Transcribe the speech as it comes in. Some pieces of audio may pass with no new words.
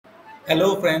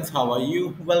Hello friends, how are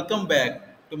you? Welcome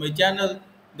back to my channel,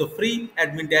 the free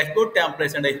admin dashboard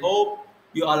templates, and I hope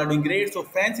you all are doing great. So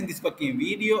friends, in this working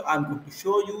video, I'm going to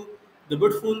show you the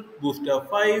beautiful Bootstrap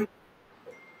 5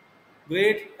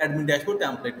 great admin dashboard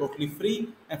template, totally free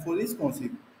and fully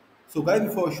responsive. So guys,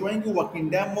 before showing you working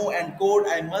demo and code,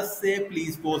 I must say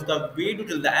please watch the video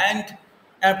till the end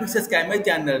and please subscribe my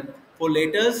channel for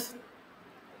latest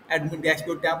admin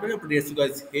dashboard template updates. So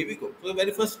guys, here we go. So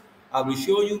very first, I will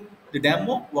show you the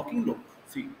demo working look.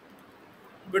 See,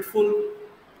 beautiful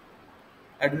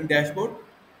admin dashboard.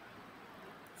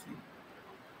 See,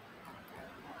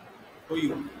 for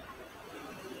you.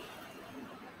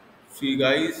 See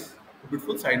guys,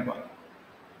 beautiful sidebar.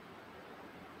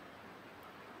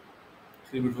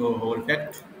 See beautiful hover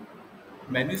effect,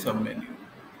 menu sub menu,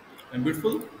 and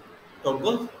beautiful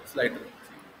toggle slider.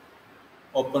 See,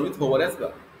 open with hover as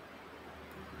well.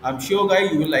 I'm sure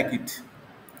guys you will like it.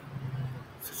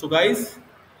 So guys,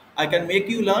 I can make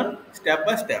you learn step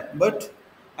by step, but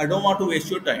I don't want to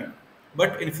waste your time.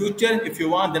 But in future, if you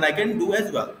want, then I can do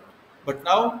as well. But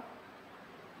now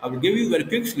I will give you a very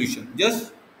quick solution.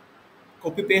 Just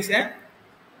copy paste and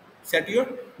set your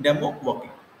demo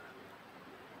working.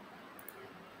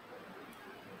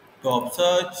 Top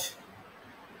search,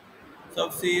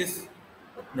 subsys,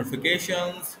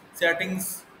 notifications,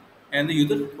 settings, and the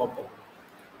user pop-up.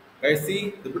 Guys,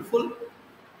 see the beautiful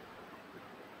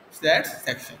stats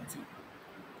section. See,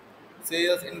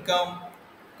 sales, income,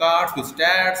 cards with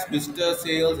stats, visitor,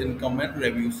 sales, income, and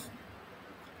reviews.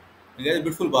 And there's a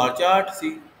beautiful bar chart.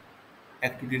 See,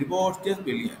 activity reports, just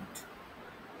brilliant.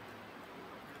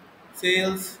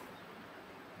 Sales,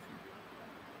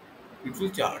 beautiful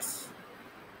charts.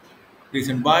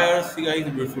 Recent buyers, see guys,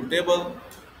 a beautiful table.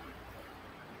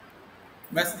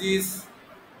 Messages,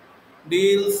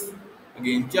 deals,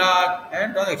 again chart,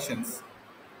 and transactions.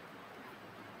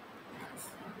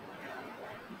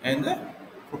 And the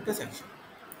footer section.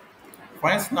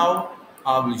 Friends, now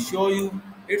I will show you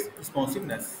its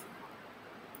responsiveness.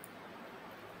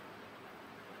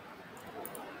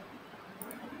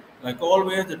 Like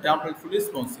always, the template fully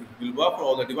responsive will work for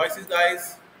all the devices,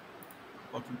 guys.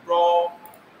 Button Pro,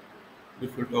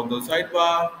 beautiful toggle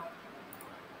sidebar,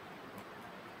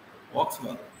 works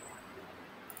well.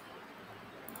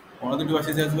 On other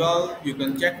devices as well, you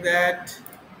can check that.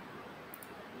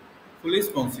 Fully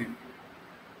responsive.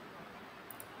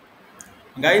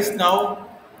 Guys, now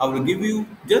I will give you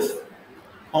just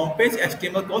homepage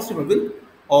HTML customer with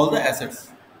all the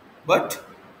assets. But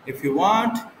if you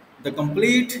want the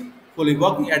complete fully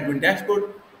working admin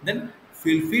dashboard, then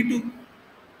feel free to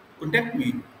contact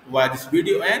me via this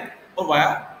video and or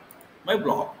via my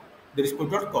blog,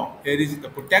 therisport.com. Here is the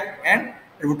protect and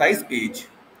advertise page.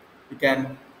 You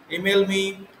can email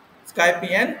me, Skype me,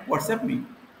 and WhatsApp me.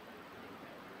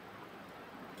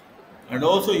 And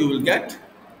also you will get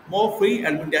more free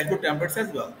admin dashboard templates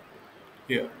as well.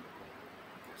 Here,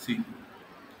 see,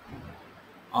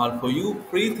 all for you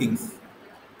free things.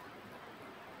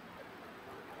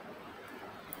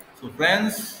 So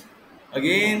friends,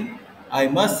 again, I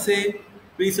must say,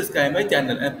 please subscribe my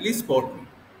channel and please support me,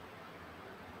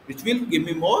 which will give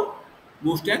me more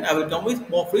boost and I will come with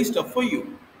more free stuff for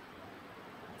you.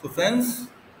 So friends,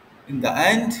 in the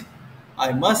end,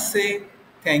 I must say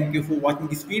thank you for watching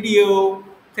this video.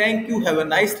 Thank you. Have a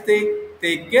nice day.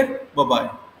 Take care. Bye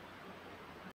bye.